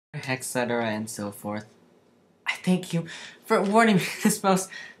etc. and so forth. I thank you for awarding me this most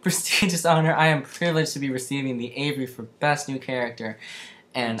prestigious honor. I am privileged to be receiving the Avery for Best New Character.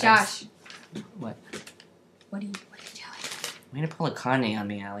 And Josh. What? What are you doing? Way to pull a Kanye on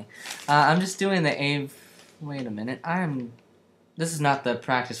me, Allie. I'm just doing the Wait a minute. This is not the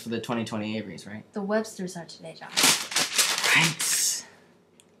practice for the 2020 Averys, right? The Websters are today, Josh. Right.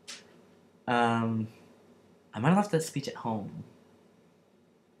 I might have left that speech at home.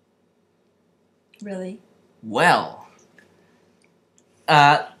 Really? Well,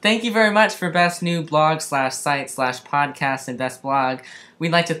 thank you very much for Best New Blog / Site / Podcast and Best Blog.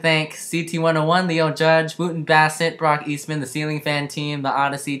 We'd like to thank CT101, Leo Judge, Wooten Bassett, Brock Eastman, the Ceiling Fan Team, the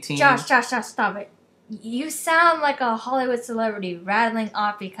Odyssey team. Josh, stop it. You sound like a Hollywood celebrity rattling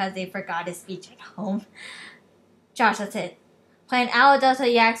off because they forgot his speech at home. Josh, that's it. Plain Aloe Delta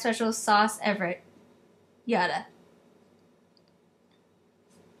Yak Special Sauce Everett. Yada.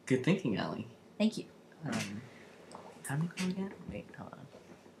 Good thinking, Allie. Thank you. How do you go again? Wait, hold on.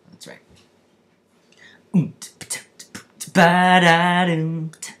 That's right. So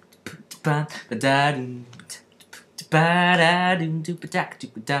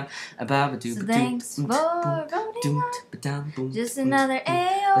thanks for voting on Just Another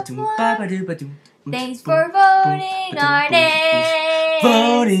AIO Blog. Thanks for voting our names.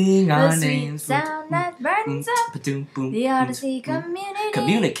 Voting our the sweet names. Sound that brightens up the Odyssey community.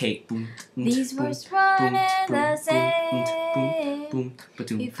 Communicate. These words one and the same.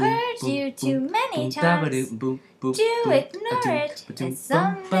 We've heard you too many times to ignore it. It's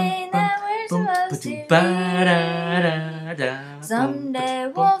something that we're supposed to hear. Someday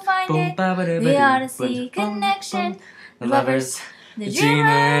we'll find it. The Odyssey Connection. The lovers, the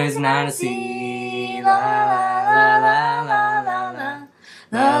dreamers in Odyssey. La la la la la la.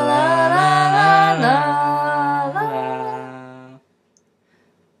 La la la la la la.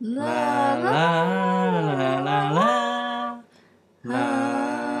 La la la la la.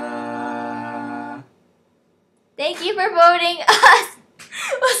 Thank you for voting us.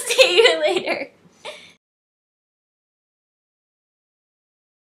 We'll see you later.